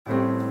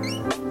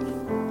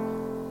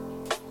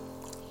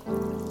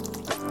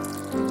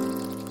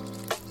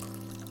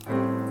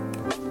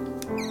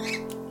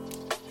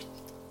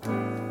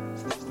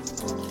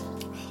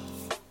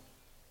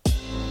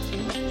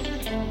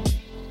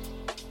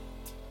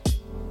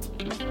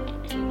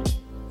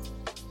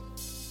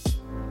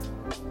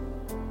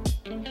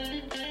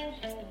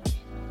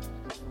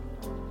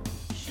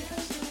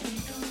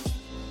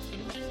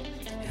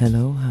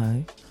Hello,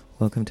 hi.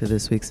 Welcome to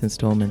this week's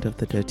installment of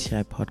the Dirty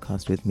Shy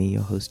podcast with me,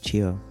 your host,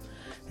 Chio.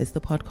 It's the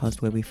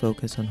podcast where we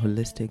focus on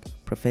holistic,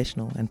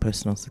 professional, and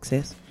personal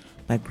success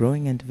by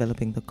growing and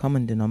developing the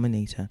common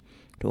denominator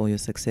to all your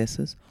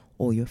successes,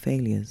 all your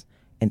failures,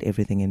 and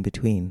everything in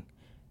between.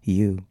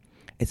 You.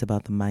 It's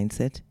about the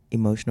mindset,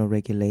 emotional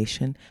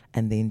regulation,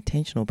 and the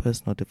intentional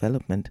personal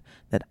development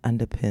that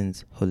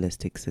underpins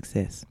holistic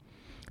success.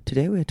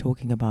 Today we're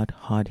talking about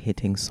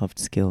hard-hitting soft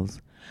skills.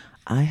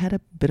 I had a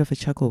bit of a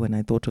chuckle when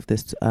I thought of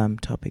this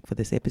topic for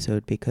this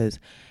episode because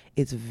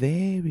it's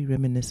very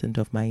reminiscent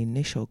of my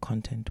initial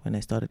content when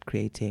I started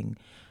creating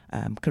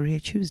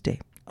Career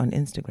Tuesday on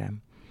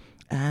Instagram.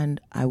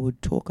 And I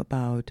would talk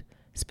about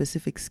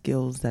specific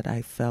skills that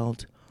I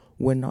felt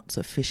were not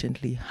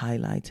sufficiently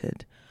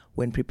highlighted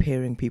when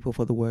preparing people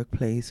for the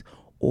workplace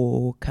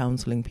or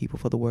counseling people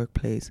for the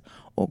workplace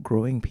or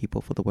growing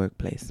people for the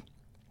workplace.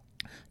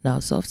 Now,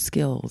 soft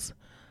skills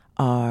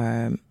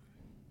are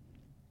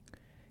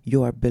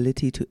your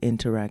ability to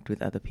interact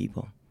with other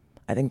people.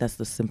 I think that's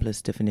the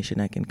simplest definition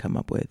I can come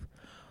up with.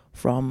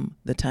 From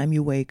the time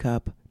you wake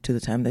up to the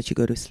time that you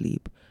go to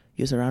sleep,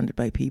 you're surrounded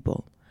by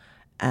people.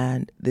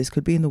 And this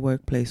could be in the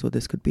workplace or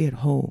this could be at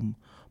home.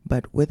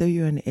 But whether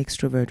you're an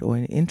extrovert or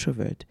an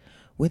introvert,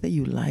 whether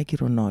you like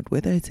it or not,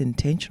 whether it's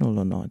intentional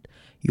or not,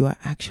 you are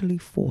actually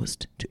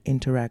forced to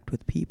interact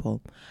with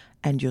people.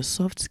 And your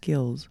soft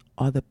skills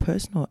are the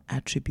personal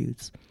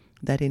attributes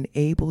that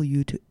enable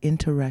you to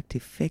interact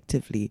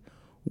effectively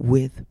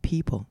with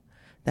people,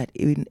 that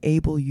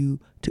enable you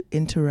to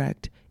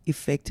interact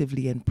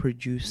effectively and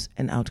produce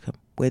an outcome,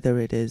 whether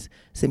it is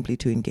simply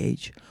to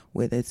engage,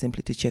 whether it's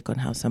simply to check on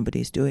how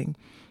somebody is doing,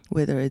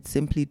 whether it's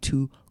simply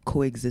to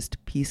coexist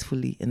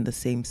peacefully in the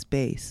same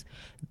space.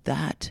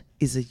 That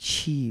is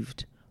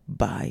achieved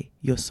by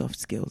your soft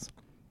skills.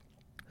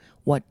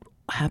 What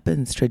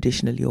happens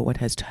traditionally, or what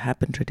has to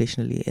happen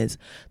traditionally, is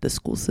the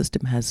school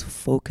system has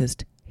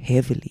focused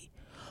heavily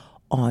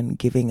on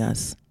giving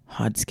us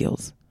hard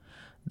skills.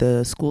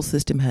 The school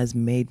system has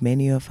made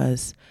many of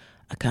us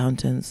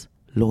accountants,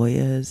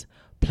 lawyers,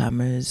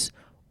 plumbers,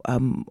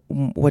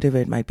 whatever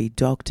it might be,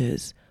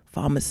 doctors,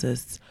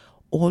 pharmacists.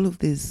 All of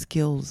these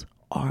skills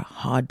are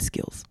hard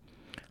skills.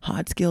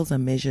 Hard skills are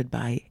measured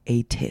by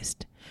a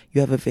test.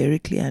 You have a very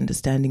clear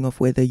understanding of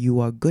whether you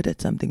are good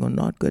at something or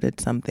not good at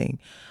something,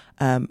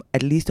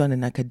 at least on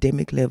an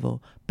academic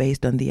level,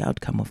 based on the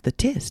outcome of the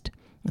test.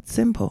 It's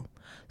simple.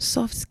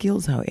 Soft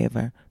skills,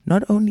 however,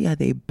 not only are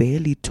they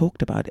barely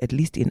talked about, at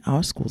least in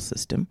our school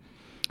system,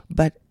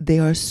 but they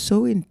are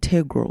so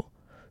integral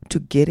to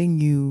getting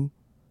you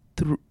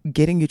to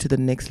the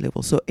next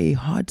level. So a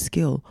hard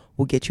skill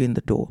will get you in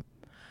the door.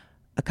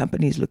 A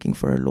company is looking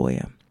for a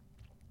lawyer.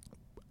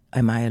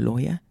 Am I a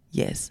lawyer?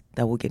 Yes,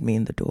 that will get me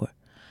in the door.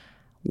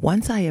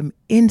 Once I am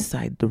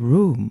inside the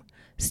room,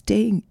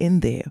 staying in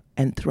there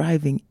and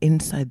thriving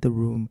inside the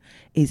room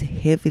is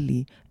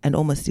heavily and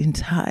almost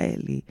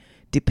entirely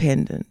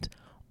dependent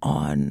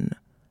on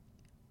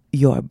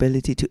your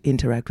ability to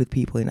interact with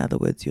people. In other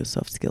words, your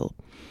soft skill.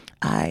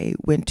 I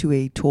went to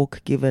a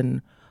talk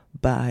given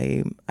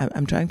by,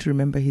 I'm trying to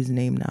remember his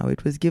name now.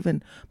 It was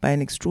given by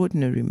an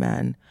extraordinary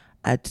man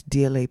at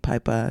DLA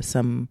Piper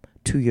some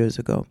 2 years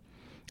ago.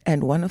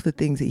 And one of the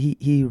things,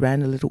 he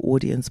ran a little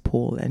audience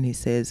poll and he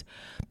says,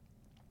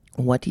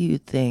 what do you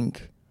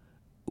think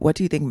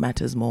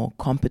matters more,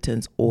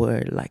 competence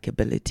or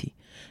likability?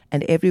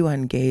 And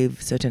everyone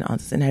gave certain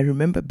answers. And I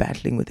remember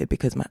battling with it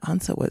because my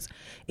answer was,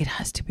 it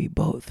has to be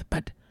both.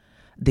 But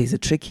there's a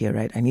trick here,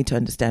 right? I need to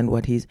understand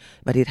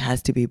but it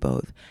has to be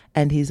both.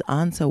 And his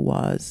answer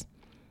was,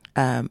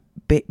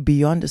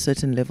 beyond a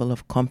certain level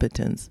of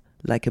competence,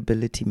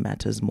 likability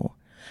matters more.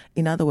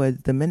 In other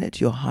words, the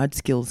minute your hard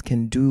skills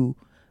can do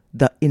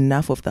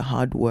enough of the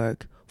hard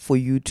work for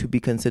you to be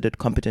considered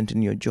competent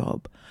in your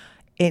job,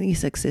 any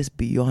success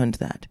beyond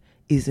that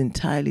is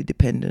entirely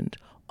dependent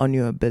on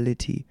your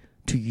ability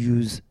to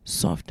use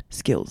soft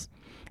skills.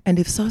 And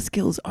if soft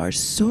skills are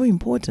so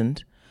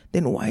important,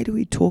 then why do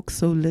we talk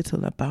so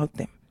little about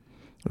them,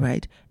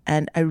 right?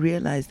 And I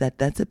realized that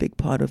that's a big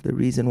part of the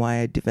reason why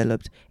I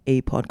developed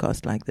a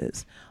podcast like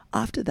this.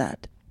 After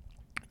that,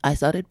 I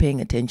started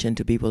paying attention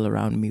to people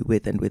around me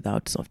with and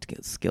without soft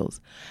skills.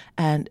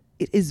 And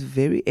it is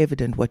very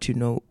evident once you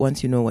know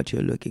what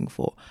you're looking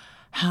for,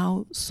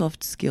 how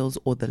soft skills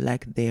or the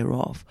lack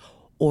thereof,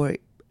 or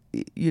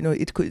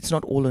it's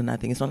not all or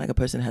nothing. It's not like a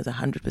person has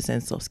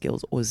 100% soft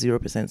skills or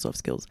 0% soft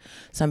skills.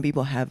 Some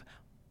people have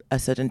a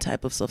certain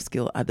type of soft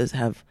skill. Others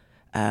have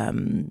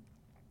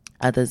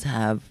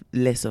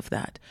less of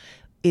that.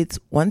 It's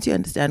once you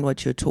understand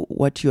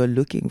what you're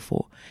looking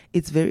for,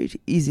 it's very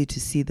easy to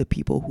see the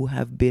people who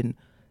have been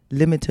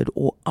limited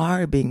or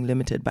are being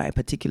limited by a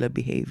particular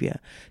behavior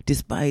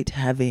despite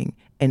having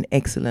an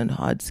excellent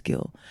hard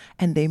skill,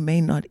 and they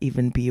may not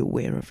even be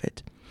aware of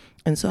it.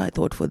 And so I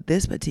thought for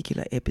this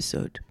particular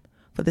episode,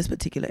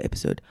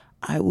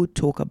 I would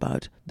talk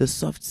about the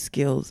soft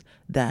skills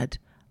that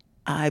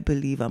I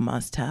believe are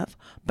must have,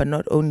 but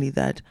not only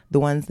that, the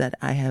ones that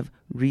I have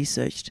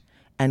researched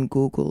and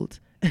Googled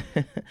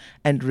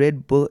and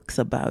read books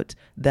about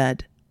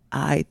that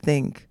I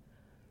think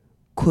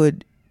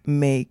could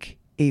make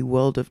a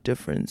world of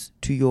difference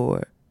to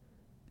your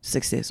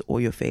success or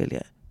your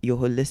failure, your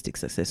holistic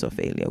success or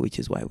failure, which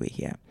is why we're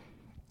here.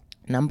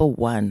 Number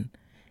one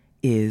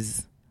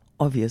is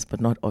obvious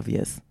but not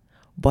obvious: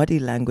 body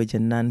language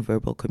and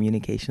nonverbal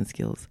communication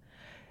skills.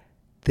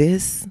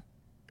 This,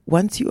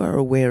 once you are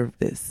aware of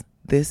this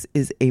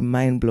is a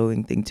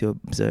mind-blowing thing to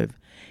observe.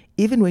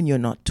 Even when you're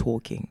not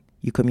talking,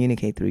 you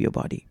communicate through your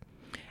body.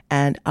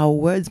 And our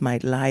words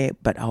might lie,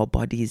 but our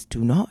bodies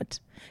do not.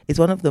 It's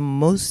one of the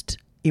most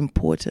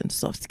important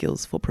soft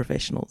skills for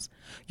professionals.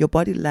 Your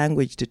body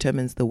language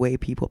determines the way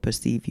people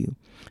perceive you.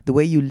 The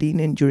way you lean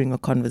in during a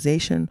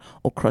conversation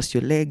or cross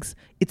your legs,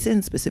 it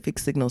sends specific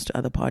signals to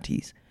other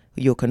parties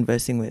you're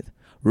conversing with.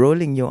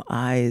 Rolling your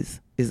eyes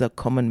is a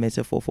common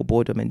metaphor for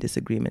boredom and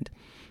disagreement.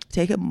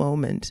 Take a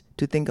moment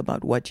to think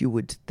about what you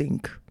would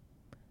think.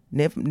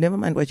 Never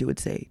mind what you would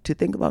say. To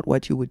think about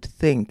what you would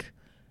think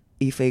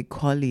if a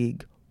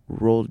colleague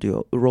rolled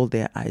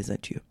their eyes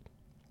at you.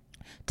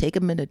 Take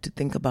a minute to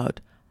think about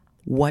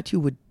what you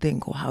would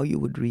think or how you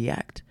would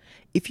react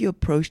if you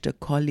approached a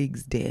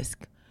colleague's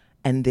desk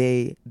and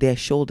their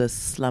shoulders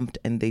slumped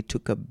and they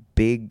took a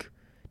big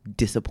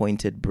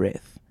disappointed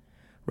breath,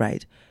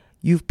 right?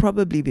 You've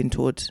probably been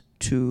taught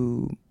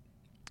to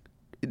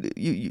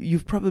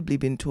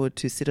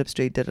sit up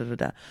straight,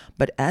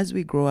 But as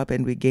we grow up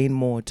and we gain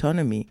more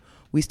autonomy,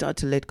 we start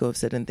to let go of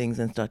certain things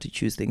and start to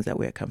choose things that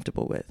we're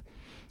comfortable with.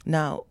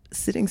 Now,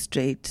 sitting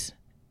straight,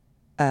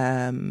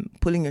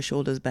 pulling your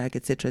shoulders back,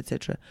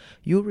 etc.,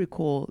 you'll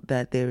recall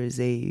that there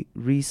is a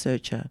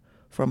researcher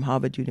from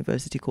Harvard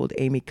University called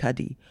Amy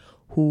Cuddy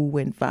who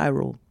went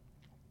viral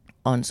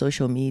on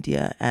social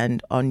media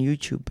and on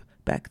YouTube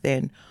back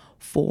then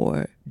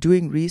for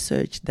doing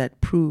research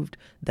that proved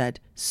that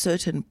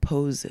certain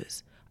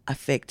poses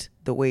affect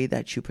the way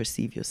that you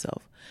perceive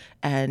yourself.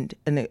 And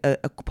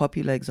a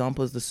popular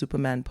example is the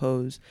Superman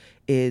pose.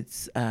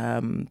 It's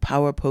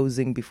power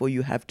posing before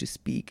you have to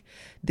speak.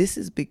 This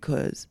is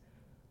because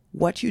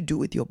what you do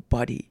with your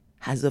body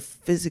has a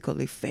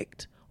physical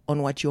effect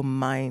on what your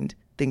mind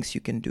thinks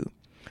you can do.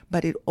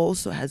 But it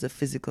also has a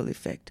physical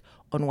effect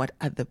on what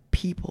other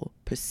people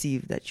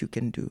perceive that you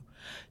can do.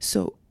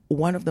 So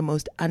one of the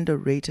most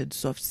underrated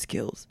soft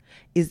skills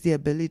is the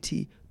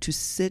ability to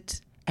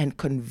sit and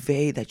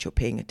convey that you're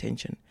paying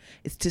attention.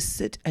 It's to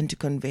sit and to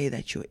convey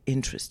that you're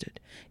interested.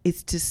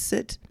 It's to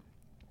sit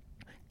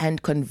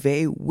and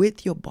convey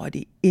with your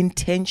body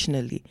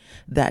intentionally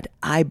that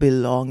I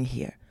belong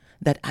here,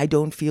 that I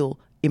don't feel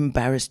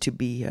embarrassed to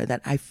be here,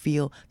 that I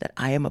feel that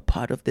I am a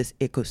part of this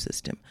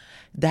ecosystem.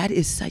 That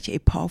is such a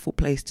powerful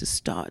place to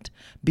start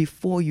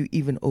before you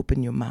even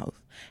open your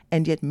mouth.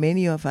 And yet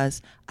many of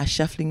us are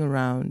shuffling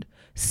around,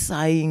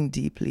 sighing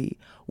deeply.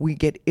 We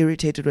get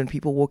irritated when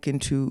people walk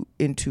into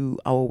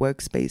our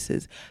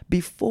workspaces.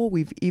 Before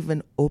we've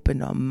even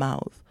opened our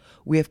mouth,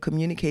 we have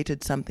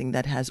communicated something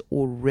that has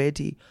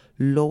already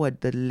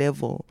lowered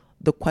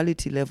the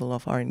quality level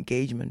of our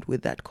engagement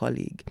with that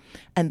colleague.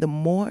 And the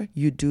more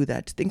you do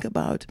that, think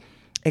about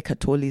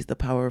Eckhart Tolle's The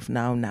Power of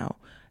Now.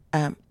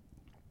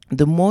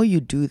 The more you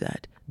do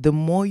that, the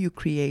more you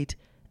create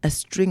a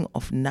string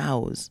of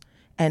nows.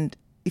 And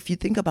if you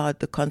think about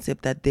the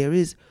concept that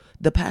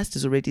the past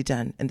is already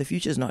done and the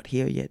future is not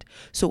here yet.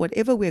 So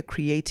whatever we're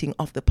creating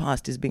of the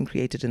past is being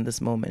created in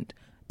this moment.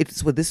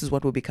 This is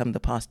what will become the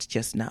past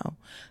just now.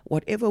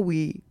 Whatever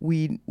we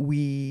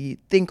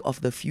think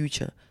of the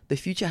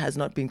future has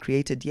not been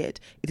created yet.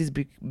 It is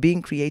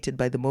being created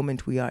by the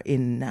moment we are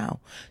in now.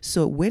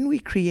 So when we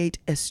create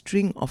a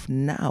string of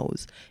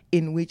nows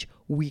in which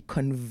we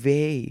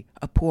convey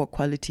a poor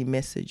quality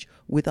message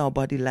with our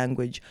body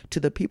language to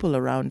the people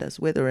around us,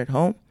 whether at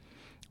home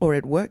or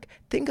at work,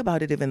 think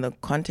about it in the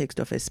context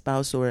of a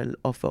spouse or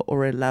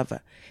a lover.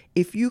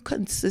 If you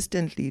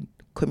consistently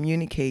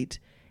communicate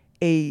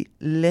a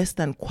less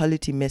than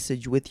quality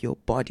message with your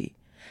body,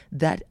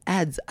 that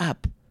adds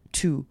up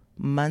to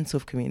months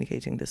of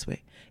communicating this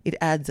way. It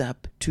adds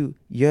up to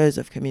years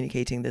of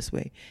communicating this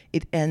way.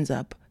 It adds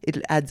up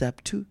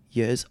to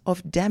years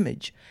of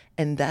damage.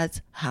 And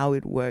that's how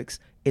it works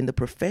in the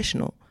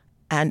professional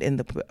and in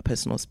the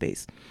personal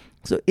space.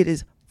 So it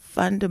is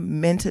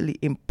fundamentally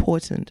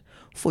important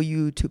for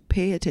you to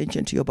pay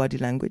attention to your body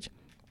language.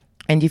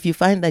 And if you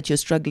find that you're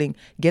struggling,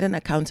 get an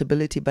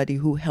accountability buddy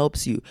who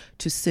helps you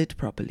to sit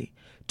properly,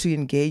 to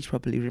engage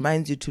properly,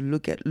 reminds you to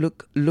look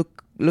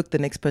the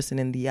next person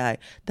in the eye,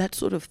 that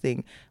sort of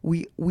thing.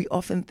 We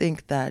often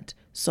think that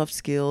soft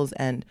skills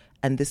and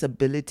this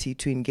ability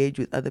to engage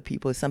with other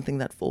people is something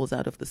that falls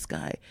out of the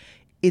sky.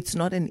 It's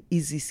not an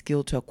easy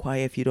skill to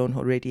acquire if you don't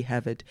already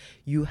have it.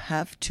 You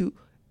have to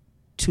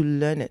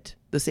learn it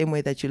the same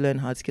way that you learn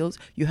hard skills.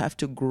 You have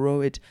to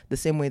grow it the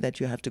same way that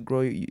you have to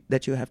grow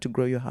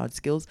your hard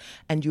skills,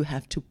 and you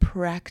have to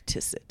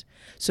practice it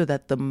so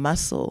that the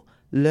muscle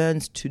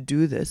learns to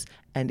do this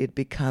and it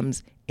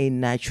becomes a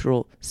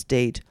natural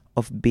state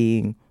of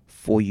being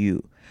for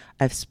you.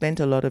 I've spent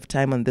a lot of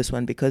time on this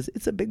one because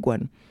it's a big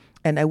one,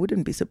 and I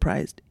wouldn't be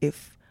surprised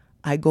if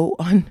I go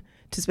on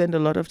to spend a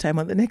lot of time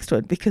on the next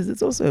one because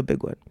it's also a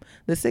big one.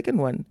 The second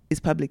one is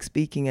public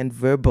speaking and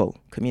verbal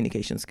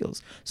communication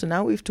skills. So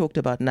now we've talked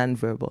about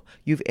nonverbal.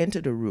 You've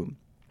entered a room.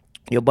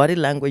 Your body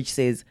language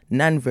says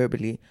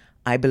non-verbally,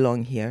 I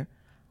belong here.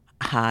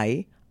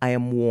 Hi, I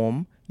am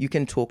warm. You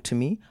can talk to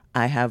me.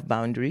 I have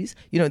boundaries.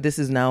 This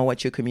is now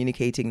what you're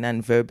communicating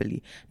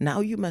non-verbally. Now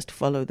you must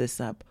follow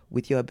this up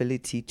with your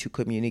ability to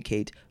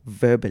communicate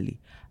verbally.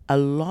 A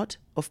lot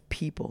of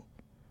people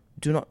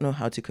do not know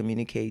how to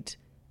communicate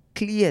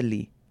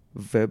clearly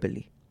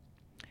verbally.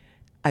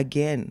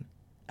 Again,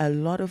 a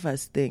lot of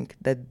us think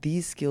that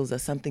these skills are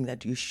something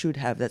that you should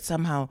have, that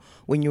somehow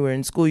when you were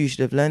in school you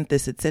should have learned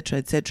this, etc.,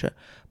 etc.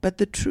 But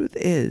the truth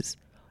is,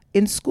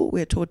 in school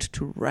we're taught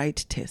to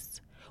write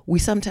tests. We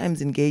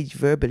sometimes engage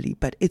verbally,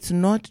 but it's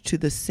not to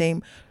the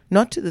same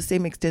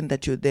extent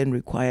that you're then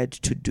required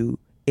to do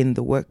in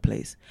the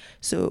workplace.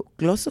 So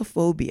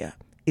glossophobia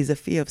is a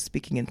fear of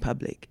speaking in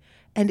public,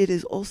 and it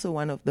is also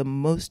one of the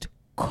most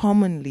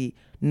commonly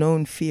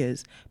known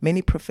fears.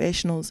 Many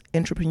professionals,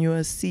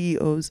 entrepreneurs,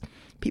 CEOs,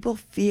 people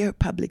fear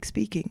public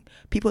speaking.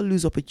 People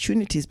lose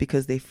opportunities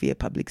because they fear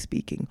public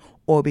speaking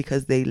or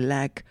because they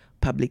lack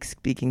public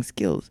speaking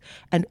skills.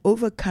 And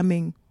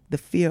overcoming the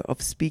fear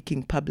of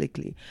speaking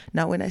publicly.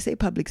 Now, when I say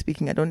public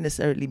speaking, I don't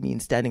necessarily mean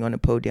standing on a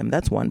podium.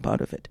 That's one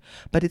part of it.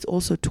 But it's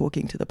also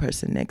talking to the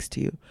person next to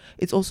you.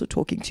 It's also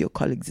talking to your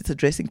colleagues. It's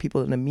addressing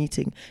people in a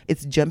meeting.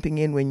 It's jumping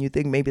in when you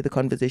think maybe the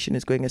conversation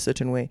is going a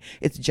certain way.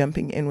 It's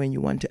jumping in when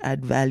you want to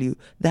add value.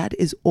 That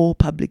is all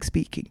public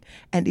speaking.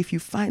 And if you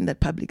find that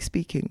public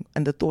speaking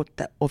and the thought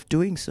of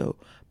doing so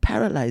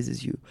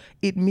paralyzes you,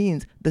 it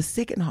means the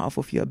second half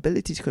of your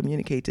ability to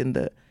communicate in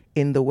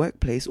the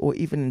workplace or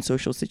even in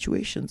social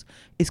situations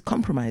is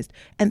compromised.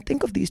 And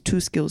think of these two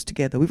skills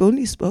together. We've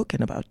only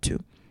spoken about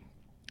two.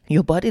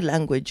 Your body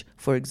language,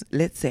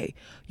 let's say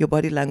your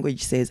body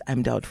language says,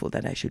 I'm doubtful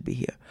that I should be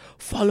here,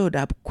 followed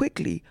up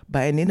quickly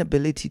by an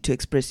inability to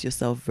express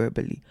yourself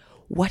verbally.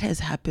 What has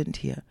happened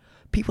here?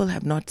 People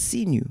have not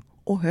seen you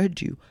or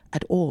heard you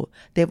at all.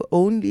 They've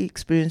only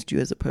experienced you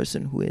as a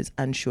person who is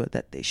unsure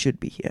that they should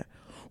be here,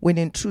 when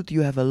in truth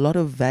you have a lot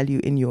of value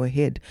in your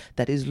head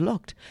that is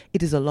locked.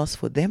 It is a loss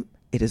for them.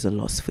 It is a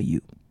loss for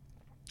you.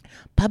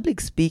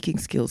 Public speaking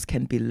skills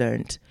can be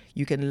learned.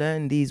 You can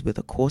learn these with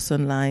a course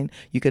online.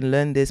 You can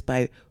learn this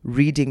by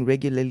reading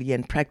regularly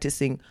and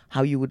practicing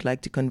how you would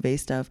like to convey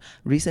stuff.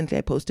 Recently,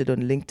 I posted on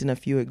LinkedIn a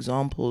few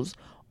examples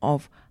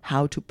of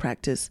how to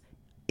practice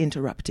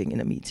interrupting in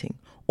a meeting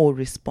or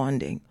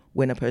responding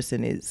when a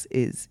person is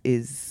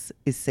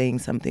saying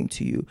something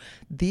to you.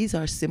 These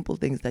are simple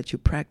things that you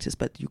practice,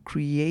 but you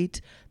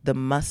create the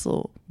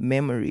muscle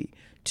memory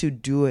to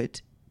do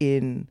it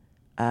in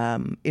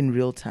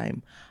real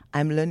time.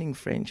 I'm learning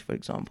French, for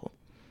example.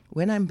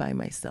 When I'm by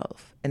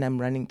myself and I'm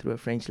running through a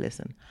French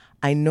lesson,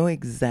 I know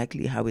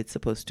exactly how it's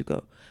supposed to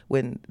go.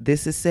 When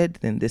this is said,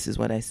 then this is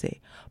what I say.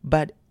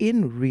 But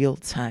in real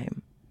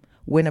time,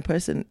 when a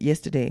person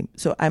yesterday,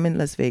 so I'm in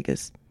Las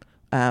Vegas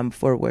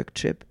for a work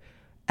trip,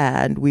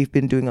 and we've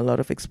been doing a lot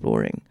of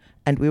exploring.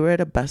 And we were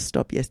at a bus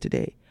stop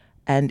yesterday,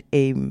 and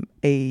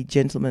a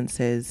gentleman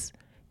says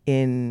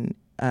in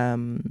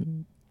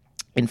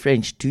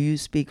French, "Do you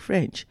speak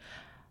French?"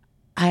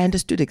 I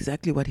understood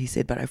exactly what he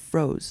said, but I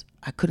froze.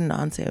 I couldn't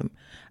answer him.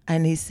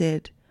 And he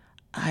said,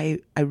 I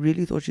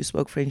really thought you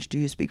spoke French. Do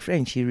you speak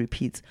French? He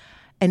repeats.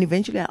 And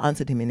eventually I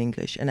answered him in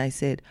English. And I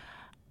said,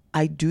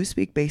 I do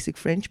speak basic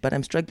French, but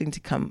I'm struggling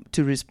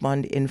to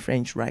respond in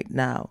French right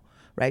now.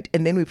 Right.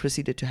 And then we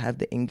proceeded to have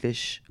the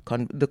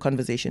the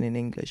conversation in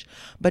English.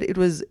 But it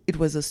was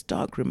a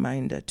stark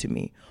reminder to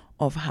me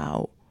of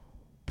how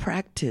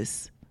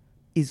practice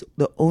is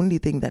the only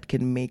thing that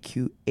can make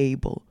you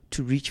able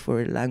to reach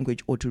for a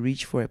language or to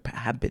reach for a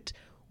habit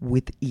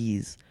with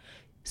ease.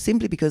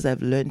 Simply because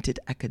I've learned it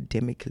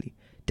academically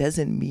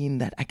doesn't mean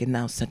that I can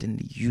now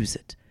suddenly use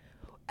it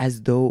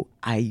as though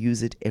I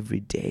use it every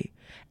day.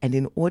 And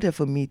in order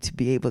for me to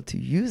be able to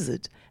use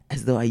it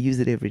as though I use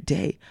it every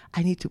day,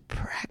 I need to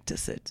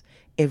practice it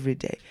every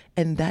day.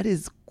 And that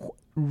is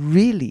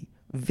really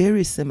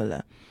very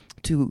similar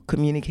to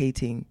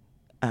communicating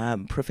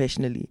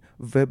professionally,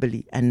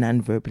 verbally, and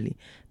non-verbally.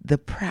 The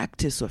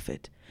practice of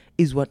it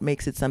is what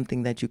makes it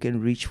something that you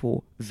can reach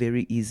for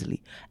very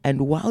easily.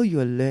 And while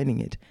you're learning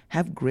it,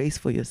 have grace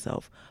for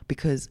yourself,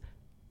 because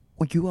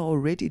you are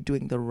already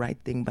doing the right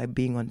thing by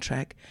being on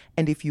track.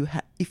 And if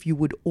you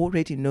would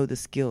already know the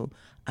skill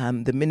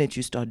the minute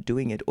you start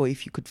doing it, or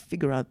if you could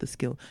figure out the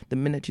skill the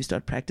minute you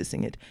start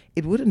practicing it,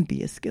 it wouldn't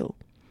be a skill.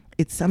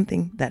 It's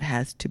something that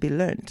has to be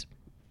learned.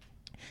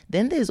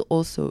 Then there's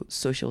also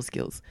social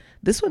skills.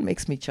 This one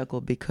makes me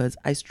chuckle because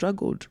I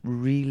struggled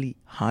really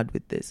hard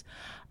with this.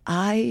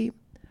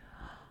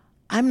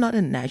 I'm not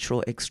a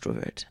natural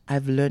extrovert.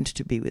 I've learned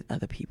to be with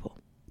other people.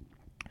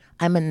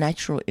 I'm a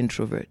natural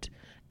introvert.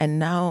 And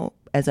now,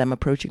 as I'm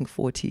approaching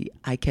 40,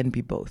 I can be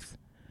both.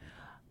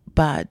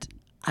 But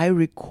I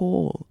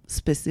recall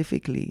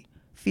specifically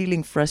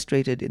feeling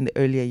frustrated in the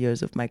earlier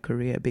years of my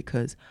career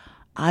because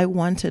I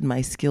wanted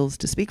my skills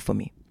to speak for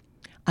me.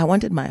 I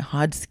wanted my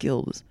hard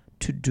skills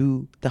to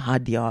do the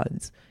hard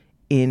yards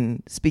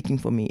in speaking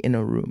for me in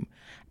a room.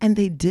 And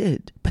they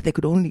did, but they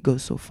could only go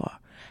so far.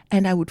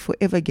 And I would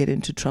forever get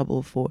into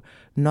trouble for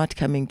not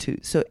coming to.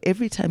 So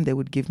every time they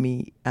would give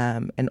me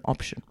an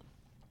option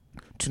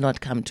to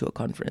not come to a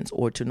conference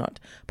or to not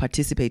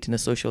participate in a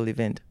social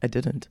event, I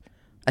didn't.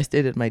 I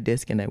stayed at my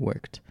desk and I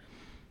worked.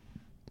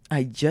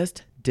 I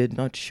just did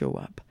not show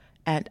up.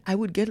 And I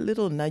would get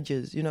little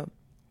nudges,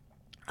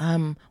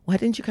 why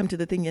didn't you come to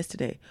the thing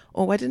yesterday?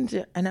 Or why didn't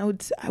you? And I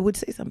would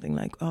say something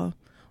like, oh,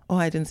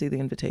 I didn't see the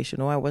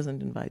invitation, or I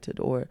wasn't invited,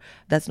 or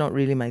that's not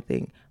really my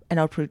thing. And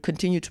I'll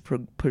continue to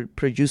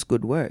produce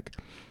good work.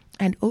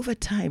 And over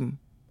time,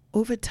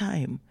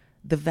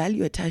 the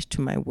value attached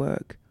to my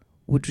work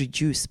would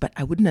reduce, but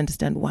I wouldn't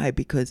understand why,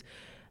 because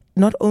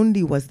not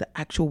only was the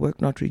actual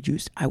work not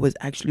reduced, I was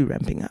actually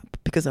ramping up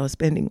because I was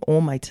spending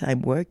all my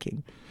time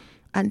working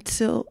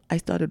until I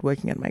started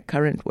working at my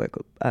current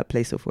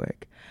place of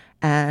work.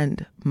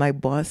 And my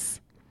boss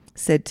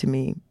said to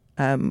me,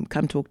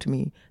 come talk to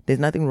me. There's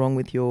nothing wrong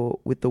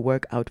with the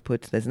work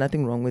output. There's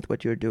nothing wrong with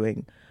what you're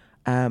doing.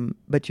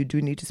 But you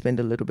do need to spend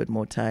a little bit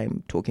more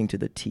time talking to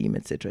the team,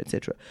 etc.,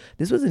 etc.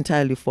 This was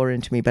entirely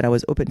foreign to me, but I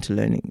was open to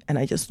learning. And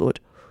I just thought,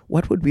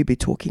 what would we be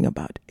talking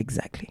about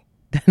exactly?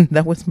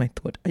 That was my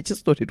thought. I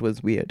just thought it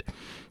was weird.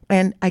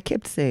 And I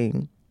kept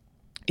saying,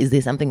 is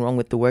there something wrong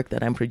with the work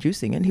that I'm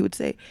producing? And he would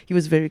say, he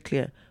was very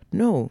clear,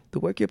 no, the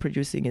work you're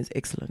producing is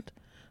excellent,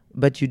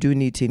 but you do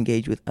need to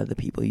engage with other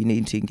people. You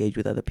need to engage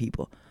with other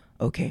people.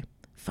 Okay,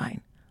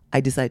 fine.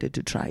 I decided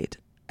to try it.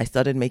 I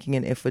started making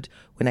an effort.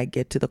 When I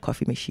get to the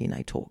coffee machine,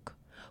 I talk.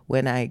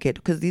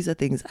 Because these are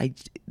things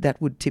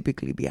that would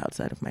typically be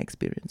outside of my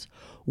experience.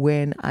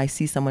 When I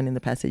see someone in the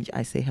passage,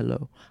 I say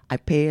hello. I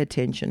pay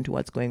attention to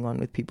what's going on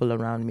with people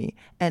around me,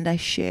 and I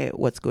share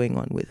what's going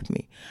on with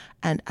me.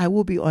 And I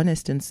will be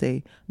honest and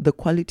say the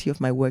quality of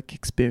my work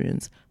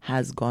experience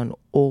has gone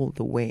all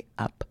the way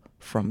up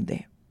from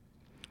there.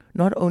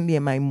 Not only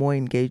am I more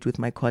engaged with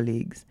my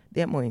colleagues,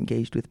 they're more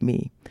engaged with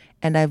me.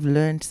 And I've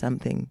learned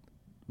something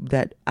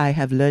that I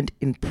have learned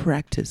in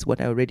practice, what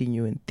I already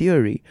knew in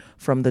theory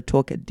from the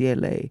talk at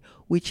DLA,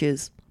 which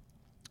is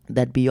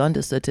that beyond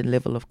a certain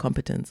level of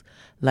competence,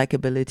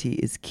 likability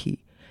is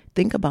key.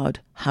 Think about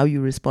how you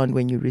respond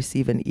when you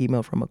receive an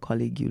email from a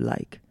colleague you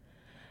like.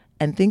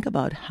 And think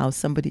about how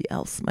somebody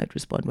else might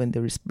respond when they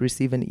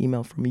receive an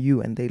email from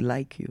you and they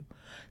like you.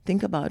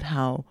 Think about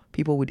how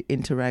people would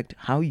interact,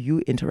 how you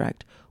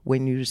interact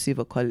when you receive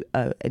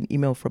an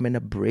email from an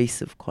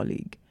abrasive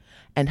colleague.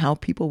 And how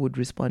people would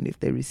respond if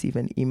they receive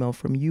an email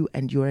from you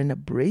and you're an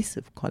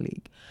abrasive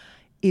colleague.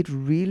 It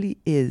really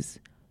is.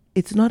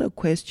 It's not a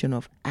question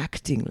of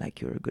acting like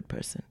you're a good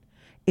person.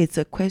 It's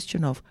a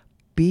question of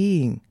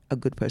being a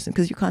good person,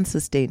 because you can't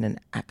sustain an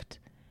act.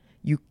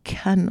 You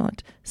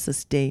cannot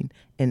sustain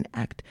an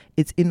act.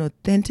 It's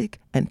inauthentic,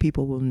 and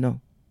people will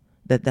know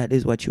that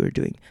is what you're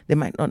doing. They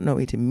might not know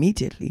it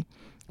immediately,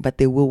 but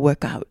they will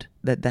work out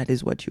that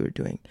is what you're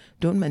doing.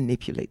 Don't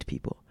manipulate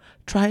people.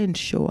 Try and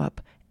show up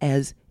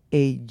as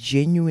a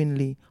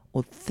genuinely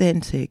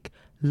authentic,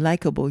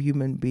 likable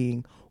human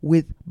being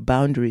with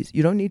boundaries.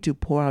 You don't need to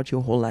pour out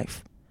your whole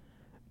life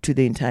to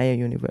the entire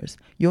universe.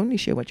 You only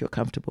share what you're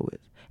comfortable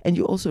with, and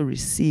you also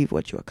receive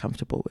what you're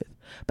comfortable with.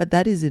 But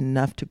that is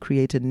enough to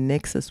create a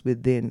nexus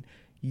within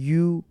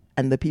you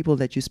and the people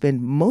that you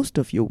spend most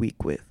of your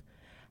week with.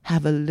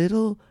 Have a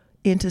little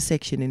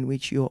intersection in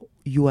which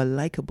you are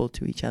likable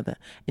to each other,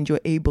 and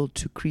you're able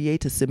to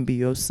create a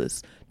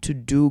symbiosis to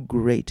do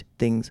great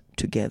things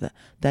together.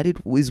 That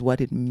is what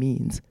it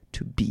means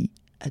to be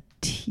a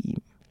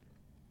team.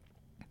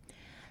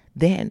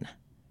 Then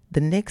the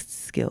next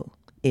skill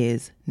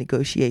is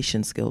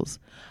negotiation skills.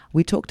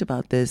 We talked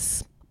about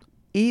this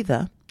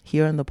either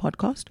here on the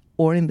podcast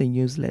or in the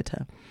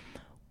newsletter.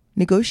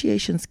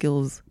 Negotiation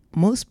skills,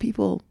 most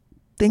people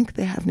think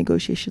they have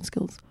negotiation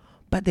skills,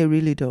 but they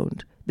really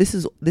don't. This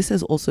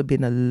has also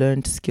been a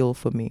learned skill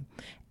for me.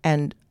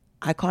 And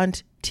I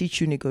can't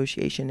teach you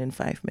negotiation in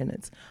 5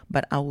 minutes,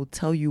 but I will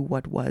tell you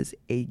what was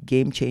a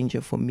game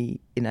changer for me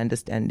in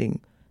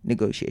understanding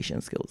negotiation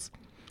skills.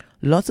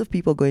 Lots of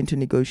people go into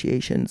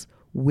negotiations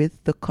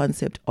with the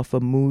concept of a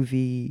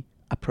movie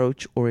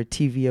approach or a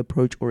TV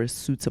approach or a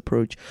Suits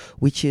approach,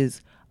 which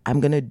is, I'm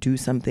going to do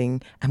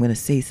something, I'm going to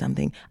say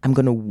something, I'm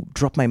going to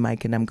drop my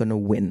mic and I'm going to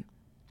win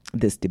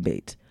this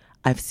debate.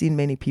 I've seen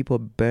many people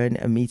burn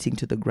a meeting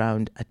to the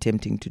ground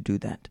attempting to do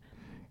that.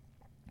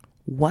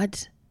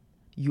 What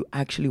you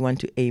actually want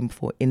to aim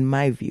for, in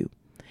my view,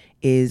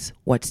 is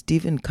what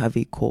Stephen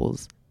Covey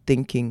calls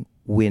thinking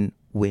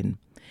win-win.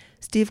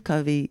 Stephen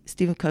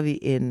Covey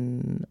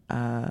in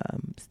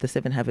The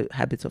 7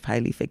 Habits of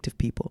Highly Effective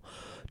People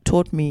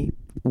taught me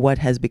what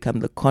has become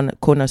the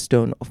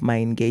cornerstone of my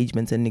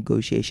engagements and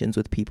negotiations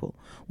with people.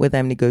 Whether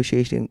I'm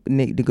negotiating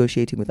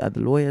with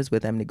other lawyers,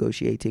 whether I'm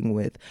negotiating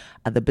with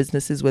other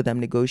businesses, whether I'm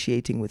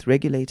negotiating with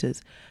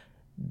regulators,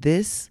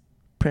 this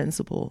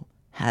principle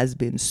has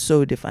been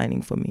so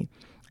defining for me.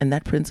 And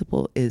that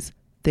principle is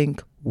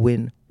think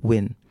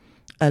win-win.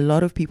 A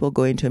lot of people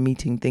go into a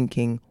meeting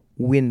thinking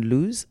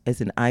win-lose,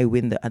 as in I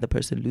win, the other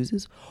person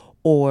loses,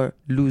 or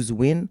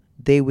lose-win,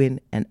 they win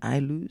and I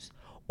lose,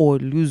 or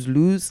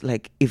lose-lose,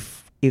 like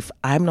if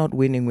I'm not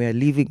winning,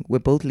 we're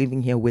both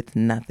leaving here with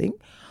nothing.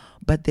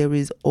 But there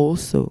is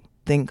also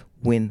think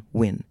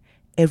win-win.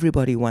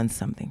 Everybody wants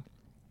something.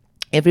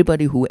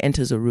 Everybody who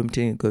enters a room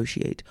to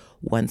negotiate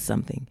wants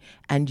something.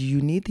 And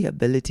you need the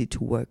ability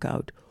to work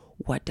out,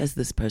 what does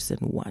this person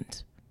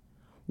want?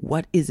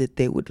 What is it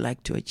they would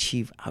like to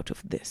achieve out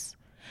of this?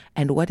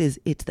 And what is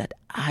it that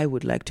I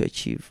would like to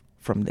achieve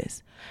from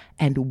this?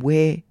 And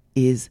where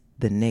is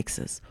the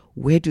nexus?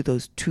 Where do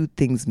those two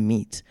things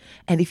meet?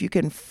 And if you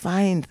can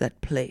find that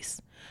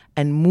place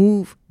and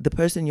move the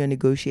person you're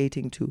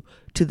negotiating to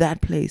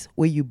that place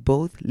where you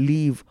both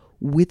leave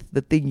with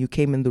the thing you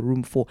came in the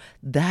room for,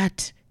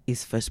 that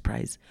is first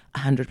prize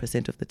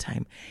 100% of the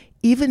time.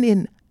 Even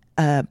in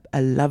a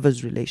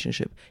lover's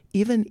relationship,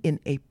 even in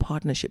a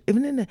partnership,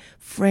 even in a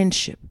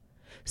friendship,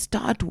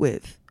 start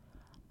with,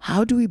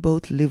 how do we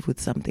both live with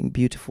something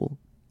beautiful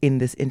in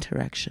this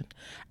interaction?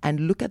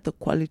 And look at the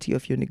quality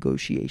of your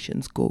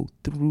negotiations go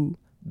through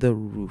the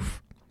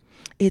roof.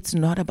 It's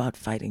not about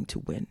fighting to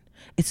win.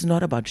 It's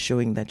not about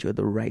showing that you're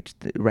the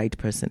right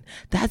person.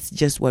 That's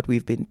just what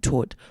we've been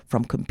taught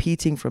from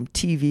competing, from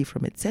TV,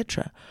 from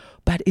etc.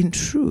 But in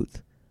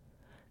truth,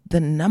 the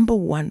number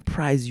one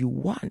prize you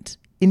want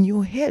in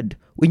your head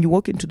when you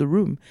walk into the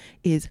room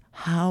is,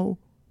 how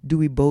do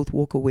we both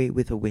walk away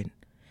with a win?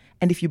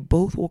 And if you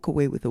both walk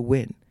away with a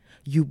win,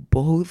 you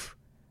both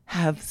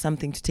have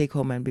something to take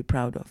home and be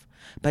proud of.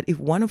 But if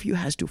one of you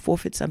has to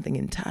forfeit something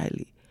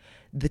entirely,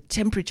 the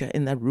temperature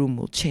in that room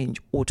will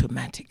change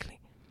automatically.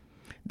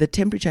 The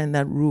temperature in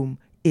that room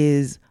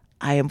is,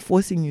 I am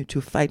forcing you to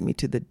fight me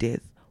to the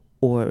death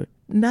or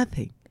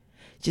nothing.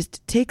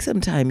 Just take some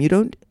time.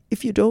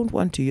 If you don't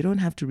want to, you don't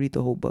have to read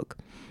the whole book.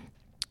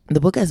 The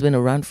book has been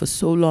around for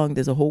so long.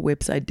 There's a whole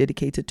website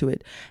dedicated to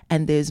it.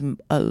 And there's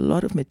a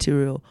lot of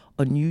material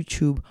on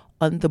YouTube,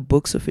 on the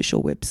book's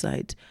official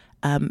website,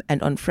 and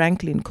on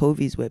Franklin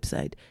Covey's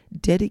website,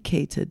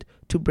 dedicated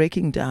to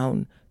breaking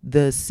down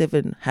the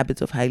 7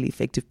 habits of highly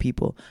effective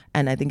people.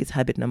 And I think it's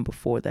habit number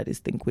 4, that is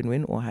think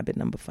win-win, or habit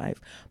number 5.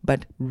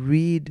 But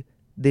read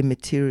the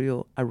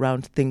material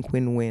around think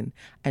win-win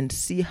and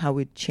see how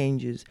it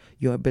changes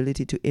your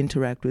ability to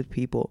interact with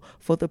people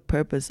for the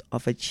purpose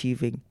of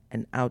achieving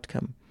an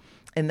outcome.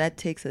 And that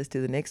takes us to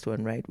the next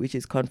one, right, which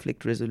is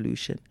conflict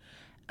resolution.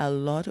 A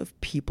lot of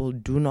people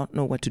do not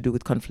know what to do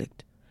with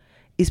conflict,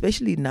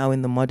 especially now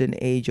in the modern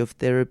age of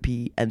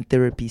therapy and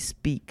therapy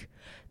speak.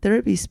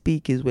 Therapy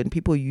speak is when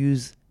people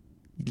use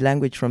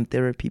language from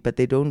therapy, but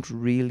they don't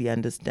really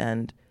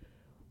understand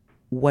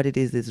what it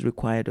is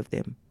required of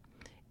them.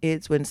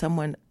 It's when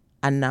someone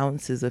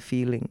announces a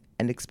feeling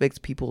and expects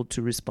people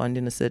to respond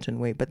in a certain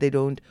way, but they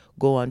don't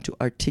go on to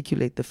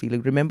articulate the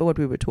feeling. Remember what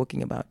we were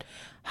talking about.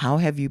 How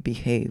have you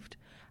behaved?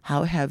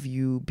 How have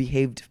you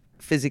behaved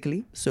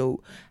physically?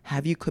 So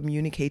have you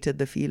communicated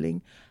the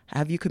feeling?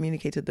 Have you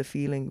communicated the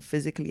feeling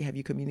physically? Have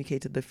you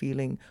communicated the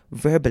feeling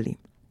verbally?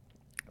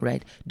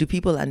 Right? Do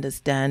people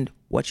understand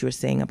what you're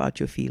saying about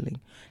your feeling?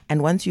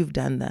 And once you've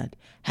done that,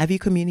 have you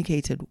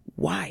communicated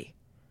why?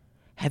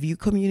 Have you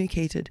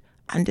communicated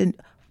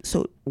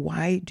so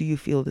why do you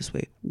feel this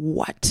way?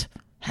 What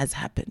has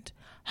happened?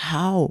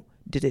 How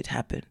did it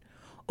happen?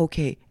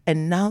 Okay,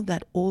 and now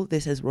that all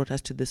this has brought us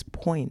to this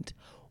point,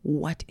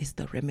 what is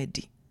the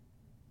remedy?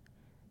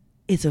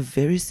 It's a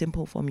very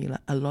simple formula.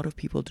 A lot of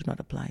people do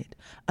not apply it.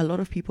 A lot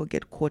of people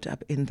get caught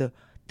up in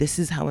this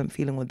is how I'm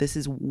feeling, or this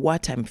is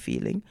what I'm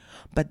feeling,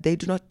 but they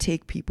do not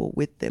take people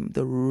with them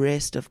the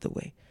rest of the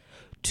way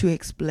to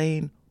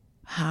explain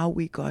how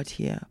we got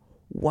here,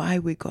 why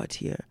we got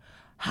here,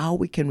 how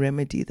we can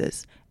remedy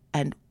this,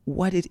 and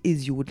what it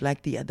is you would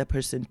like the other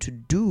person to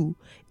do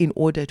in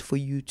order for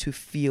you to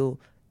feel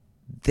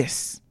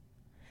this.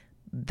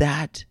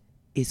 That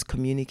is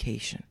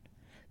communication.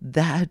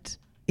 That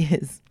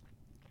is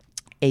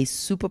a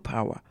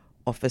superpower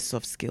of a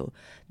soft skill.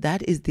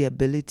 That is the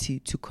ability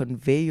to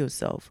convey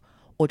yourself,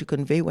 or to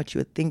convey what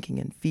you're thinking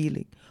and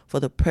feeling for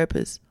the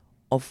purpose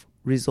of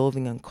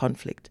resolving a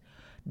conflict.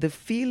 The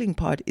feeling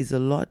part is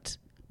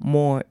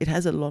it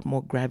has a lot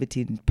more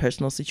gravity in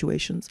personal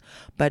situations,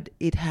 but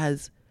it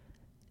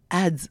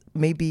adds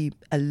maybe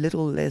a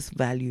little less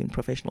value in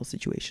professional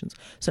situations.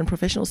 So in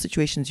professional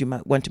situations, you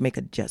might want to make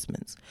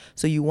adjustments.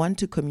 So you want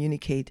to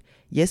communicate,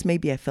 yes,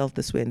 maybe I felt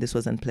this way and this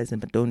was unpleasant,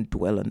 but don't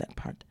dwell on that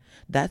part.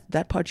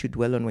 That part you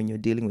dwell on when you're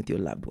dealing with your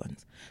loved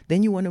ones.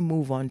 Then you want to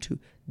move on to,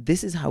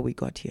 this is how we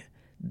got here.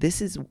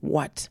 This is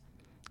what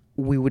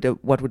would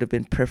have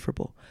been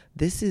preferable.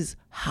 This is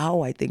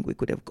how I think we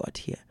could have got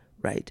here,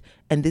 right?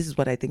 And this is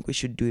what I think we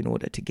should do in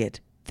order to get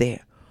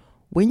there.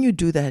 When you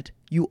do that,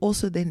 you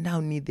also then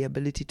now need the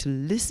ability to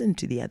listen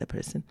to the other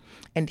person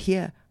and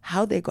hear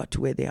how they got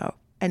to where they are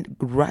and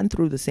run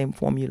through the same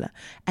formula.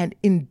 And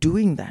in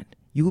doing that,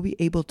 you will be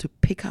able to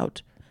pick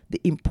out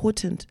the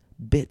important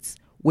bits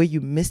where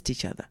you missed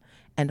each other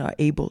and are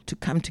able to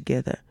come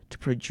together to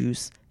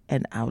produce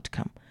an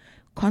outcome.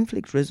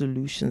 Conflict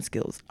resolution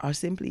skills are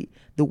simply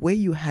the way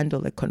you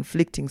handle a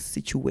conflicting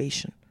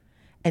situation,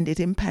 and it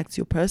impacts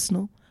your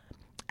personal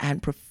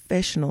and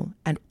professional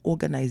and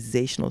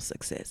organizational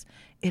success.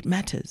 It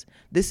matters.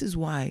 This is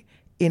why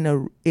in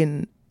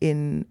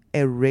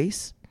a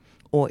race,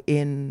 or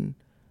in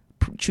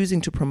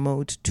choosing to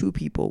promote two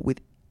people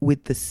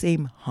with the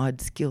same hard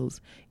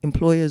skills,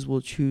 employers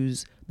will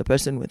choose the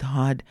person with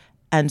hard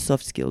and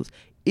soft skills,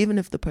 even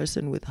if the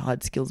person with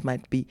hard skills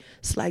might be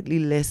slightly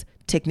less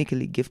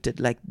technically gifted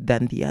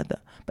than the other.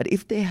 But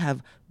if they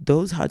have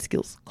those hard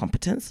skills,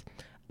 competence,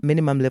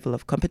 minimum level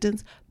of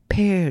competence,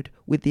 paired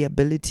with the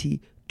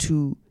ability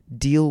to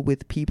deal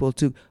with people,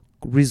 to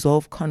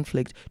resolve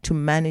conflict, to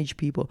manage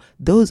people,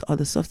 those are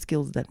the soft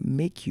skills that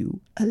make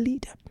you a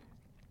leader.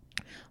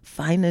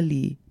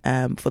 Finally,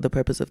 for the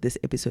purpose of this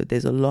episode,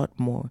 there's a lot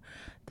more.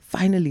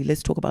 Finally,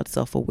 let's talk about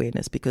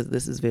self-awareness, because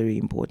this is very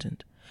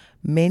important.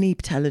 Many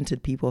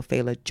talented people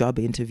fail at job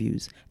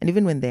interviews, and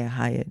even when they're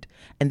hired,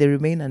 and they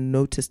remain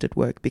unnoticed at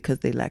work because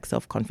they lack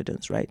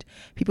self-confidence, right?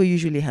 People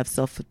usually have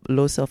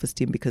low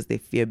self-esteem because they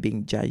fear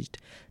being judged.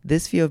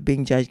 This fear of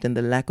being judged and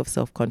the lack of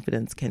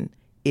self-confidence can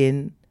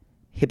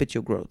inhibit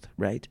your growth,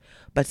 right?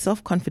 But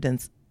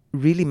self-confidence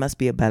really must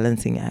be a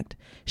balancing act.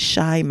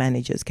 Shy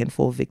managers can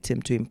fall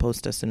victim to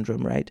imposter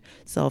syndrome, right?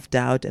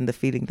 Self-doubt and the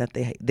feeling that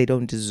they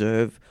don't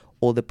deserve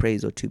all the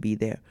praise or to be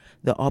there.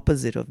 The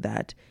opposite of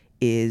that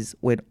is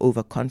when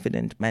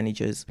overconfident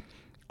managers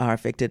are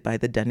affected by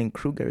the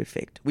Dunning-Kruger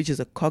effect, which is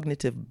a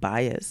cognitive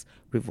bias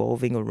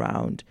revolving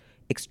around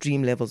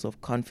extreme levels of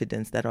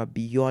confidence that are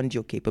beyond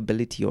your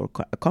capability or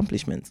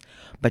accomplishments.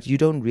 But you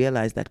don't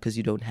realize that because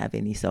you don't have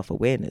any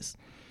self-awareness.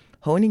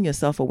 Honing your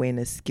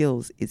self-awareness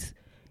skills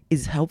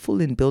is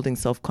helpful in building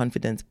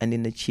self-confidence and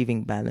in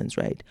achieving balance,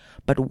 right?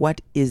 But what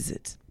is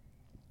it?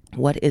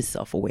 What is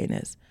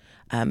self-awareness?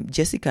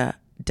 Jessica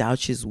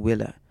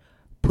Douches-Willer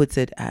puts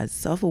it as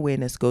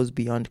self-awareness goes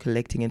beyond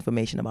collecting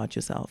information about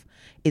yourself.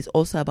 It's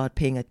also about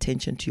paying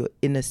attention to your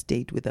inner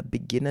state with a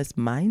beginner's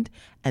mind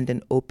and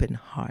an open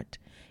heart.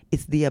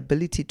 It's the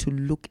ability to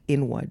look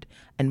inward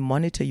and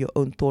monitor your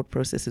own thought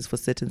processes for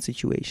certain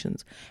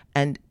situations.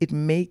 And it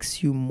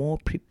makes you more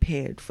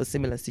prepared for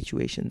similar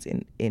situations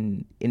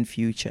in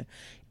future.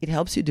 It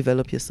helps you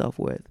develop your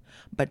self-worth.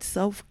 But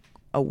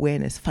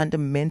self-awareness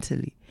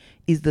fundamentally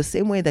is the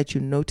same way that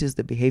you notice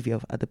the behavior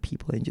of other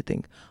people and you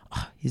think,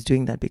 he's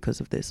doing that because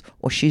of this,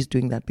 or she's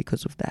doing that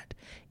because of that.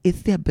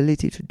 It's the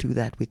ability to do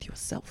that with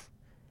yourself.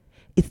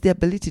 It's the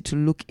ability to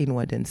look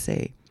inward and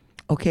say,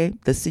 okay,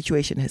 the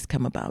situation has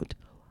come about.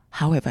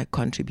 How have I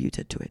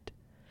contributed to it?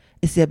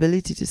 It's the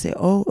ability to say,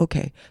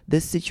 okay,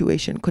 this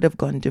situation could have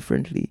gone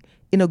differently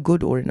in a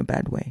good or in a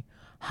bad way.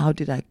 How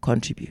did I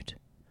contribute?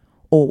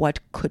 Or what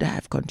could I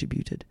have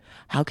contributed?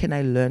 How can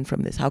I learn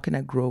from this? How can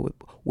I grow?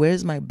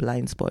 Where's my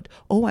blind spot?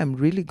 I'm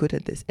really good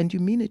at this. And you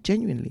mean it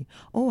genuinely.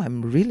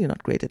 I'm really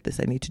not great at this.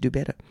 I need to do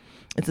better.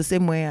 It's the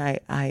same way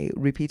I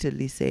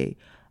repeatedly say,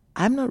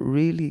 I'm not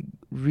really,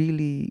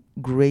 really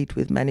great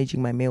with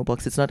managing my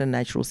mailbox. It's not a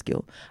natural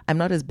skill. I'm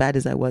not as bad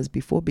as I was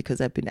before because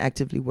I've been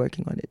actively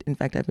working on it. In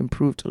fact, I've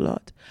improved a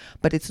lot.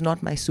 But it's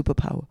not my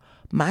superpower.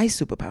 My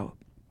superpower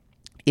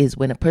is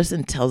when a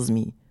person tells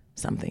me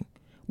something,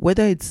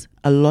 whether it's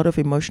a lot of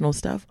emotional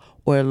stuff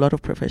or a lot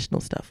of professional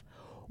stuff.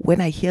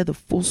 When I hear the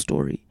full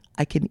story,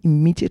 I can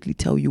immediately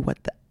tell you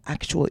what the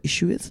actual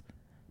issue is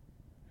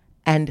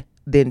and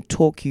then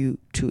talk you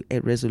to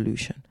a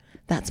resolution.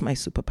 That's my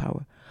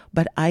superpower.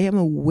 But I am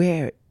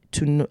aware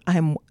to know,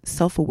 I'm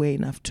self-aware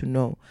enough to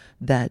know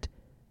that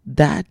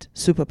that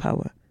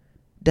superpower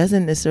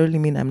doesn't necessarily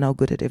mean I'm now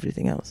good at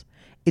everything else.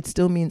 It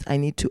still means I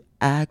need to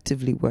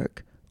actively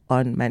work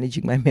on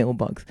managing my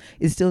mailbox.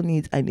 It still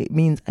means I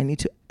need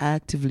to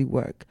actively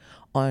work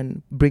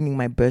on bringing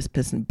my best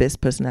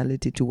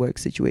personality to work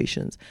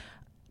situations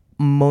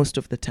most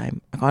of the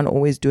time. I can't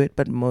always do it,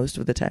 but most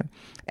of the time.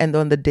 And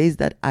on the days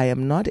that I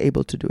am not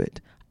able to do it,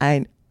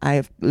 I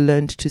have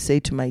learned to say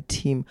to my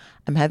team,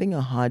 I'm having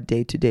a hard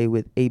day today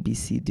with A, B,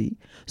 C, D.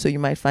 So you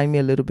might find me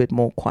a little bit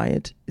more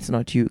quiet. It's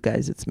not you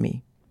guys, it's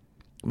me.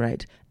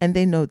 Right? And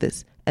they know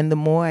this. And the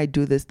more I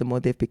do this, the more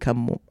they've become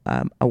more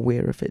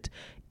aware of it.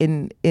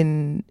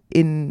 In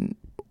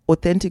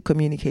authentic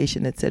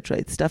communication, etc.,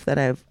 it's stuff that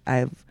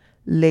I've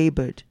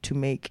labored to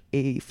make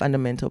a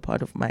fundamental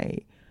part of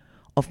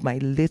my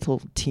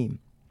little team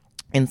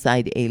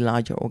inside a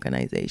larger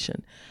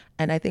organization.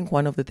 And I think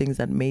one of the things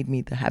that made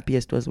me the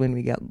happiest was when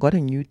we got a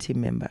new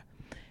team member.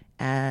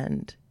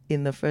 And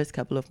in the first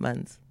couple of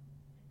months,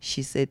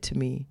 she said to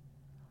me,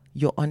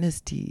 your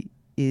honesty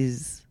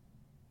is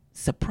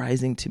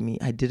surprising to me.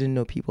 I didn't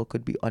know people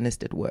could be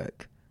honest at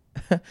work.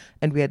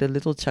 And we had a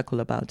little chuckle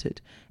about it.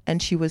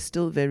 And she was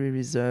still very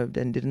reserved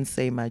and didn't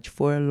say much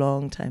for a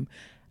long time.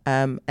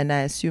 And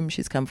I assume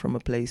she's come from a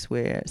place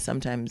where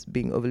sometimes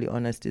being overly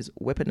honest is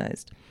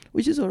weaponized,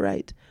 which is all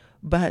right.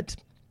 But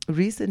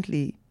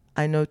recently,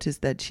 I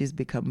noticed that she's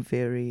become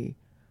very,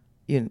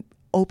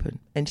 open,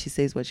 and she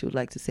says what she would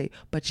like to say,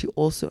 but she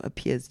also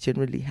appears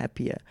generally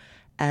happier.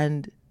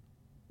 And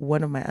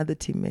one of my other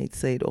teammates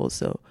said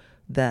also,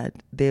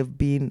 that they've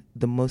been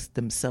the most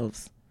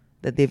themselves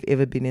that they've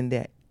ever been in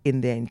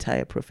their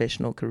entire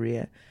professional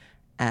career,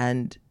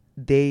 and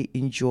they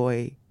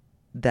enjoy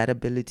that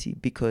ability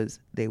because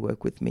they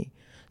work with me.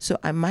 So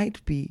I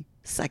might be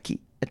sucky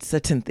at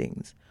certain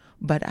things,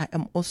 but I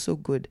am also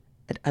good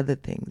at other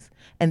things.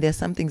 And there's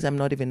some things I'm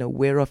not even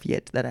aware of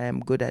yet that I am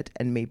good at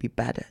and maybe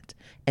bad at,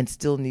 and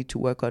still need to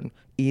work on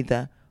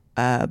either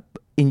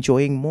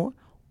enjoying more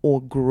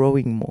or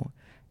growing more.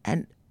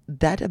 And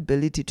that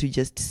ability to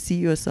just see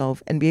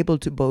yourself and be able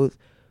to both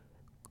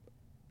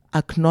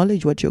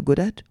acknowledge what you're good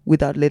at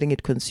without letting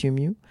it consume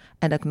you,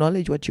 and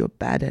acknowledge what you're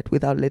bad at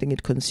without letting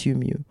it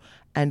consume you,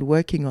 and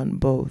working on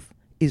both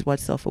is what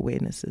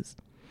self-awareness is.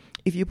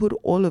 If you put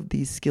all of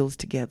these skills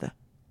together,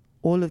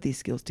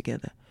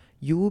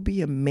 you will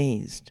be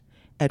amazed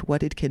at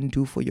what it can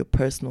do for your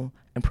personal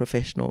and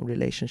professional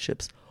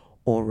relationships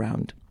all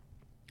around.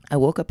 I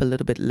woke up a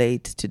little bit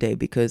late today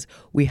because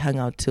we hung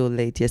out till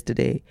late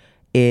yesterday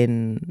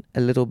in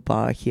a little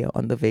bar here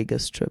on the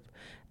Vegas Strip.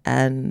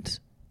 And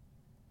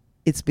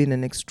it's been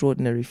an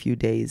extraordinary few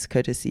days,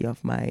 courtesy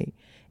of my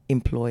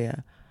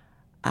employer.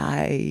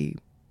 I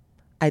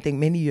think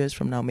many years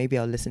from now, maybe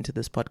I'll listen to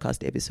this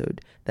podcast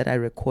episode that I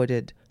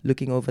recorded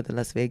looking over the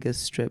Las Vegas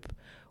Strip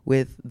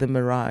with the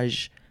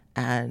Mirage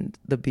and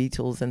the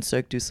Beatles and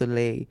Cirque du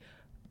Soleil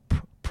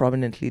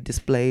prominently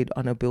displayed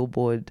on a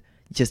billboard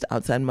just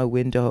outside my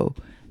window,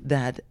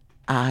 that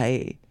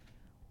I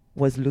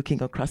was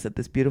looking across at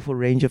this beautiful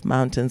range of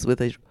mountains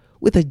with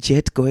a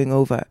jet going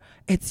over.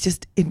 It's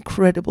just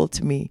incredible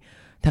to me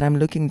that I'm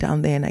looking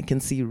down there and I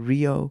can see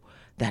Rio,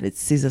 that it's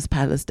Caesar's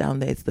Palace down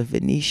there, it's the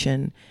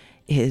Venetian,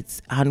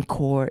 it's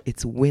Encore,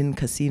 it's Wynn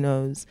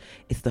Casinos,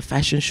 it's the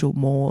Fashion Show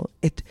Mall.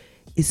 It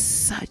is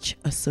such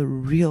a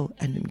surreal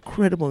and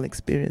incredible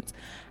experience.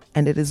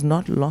 And it is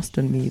not lost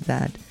on me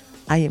that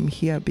I am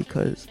here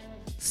because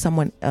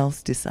someone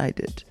else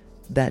decided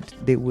that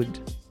they would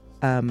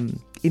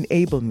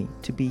enable me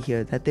to be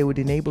here, that they would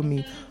enable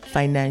me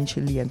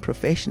financially and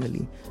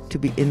professionally to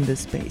be in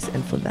this space.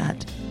 And for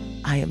that,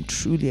 I am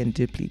truly and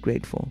deeply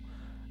grateful.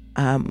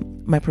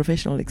 My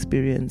professional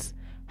experience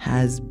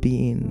has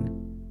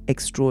been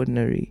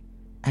extraordinary,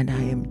 and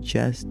I am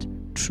just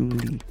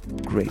truly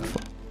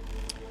grateful.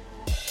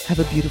 Have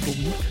a beautiful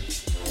week.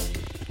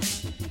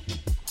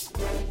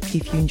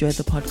 If you enjoyed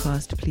the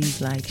podcast,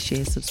 please like,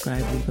 share,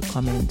 subscribe, leave a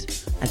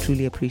comment. I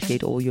truly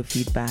appreciate all your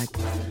feedback.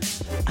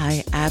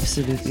 I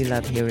absolutely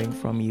love hearing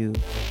from you.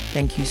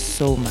 Thank you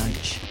so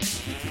much.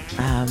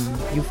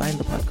 You find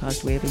the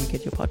podcast wherever you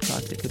get your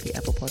podcast. It could be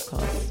Apple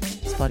Podcasts,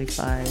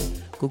 Spotify,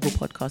 Google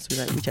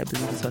Podcasts, which I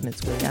believe is on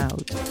its way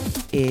out.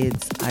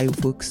 It's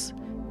iBooks.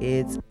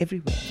 It's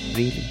everywhere,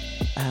 really.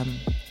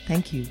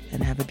 Thank you,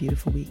 and have a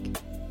beautiful week.